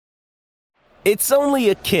It's only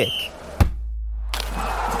a kick,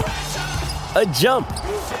 a jump,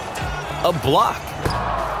 a block.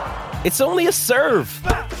 It's only a serve.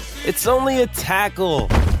 It's only a tackle,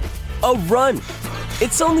 a run.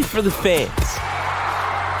 It's only for the fans.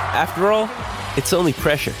 After all, it's only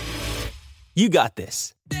pressure. You got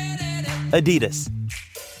this. Adidas.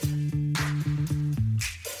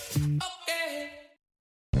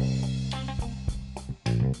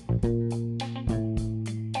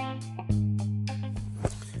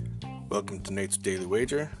 Welcome to Nate's Daily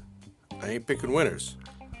Wager. I ain't picking winners,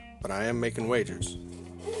 but I am making wagers.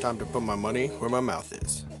 Time to put my money where my mouth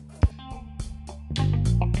is.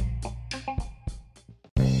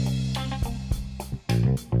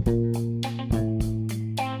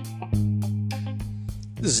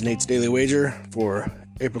 This is Nate's Daily Wager for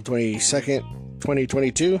April 22nd,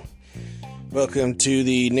 2022. Welcome to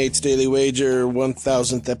the Nate's Daily Wager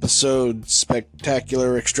 1000th episode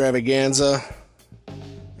spectacular extravaganza.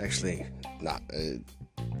 Actually, not.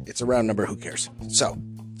 It's a round number. Who cares? So,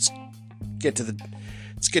 let's get to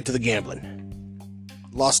the gambling.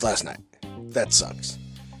 Lost last night. That sucks.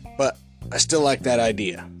 But I still like that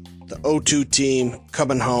idea. The 0-2 team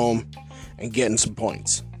coming home and getting some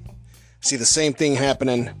points. See the same thing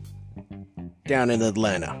happening down in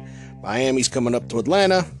Atlanta. Miami's coming up to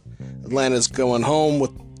Atlanta. Atlanta's going home with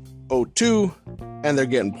 0-2, and they're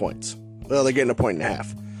getting points. Well, they're getting 1.5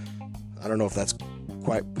 points. I don't know if that's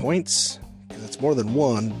quite points, because it's more than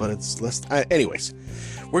one, but it's less. Anyways,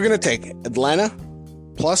 we're going to take Atlanta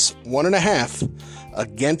plus 1.5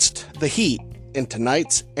 against the Heat in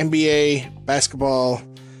tonight's NBA basketball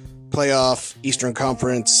playoff Eastern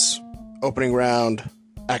Conference opening round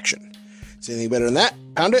action. See anything better than that?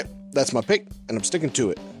 Pound it. That's my pick, and I'm sticking to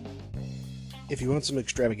it. If you want some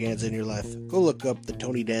extravaganza in your life, go look up the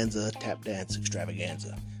Tony Danza Tap Dance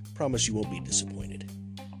Extravaganza. Promise you won't be disappointed.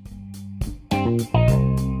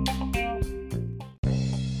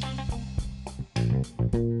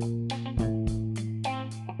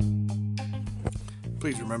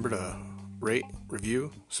 Please remember to rate,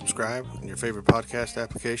 review, subscribe in your favorite podcast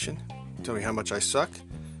application. Tell me how much I suck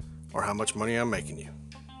or how much money I'm making you.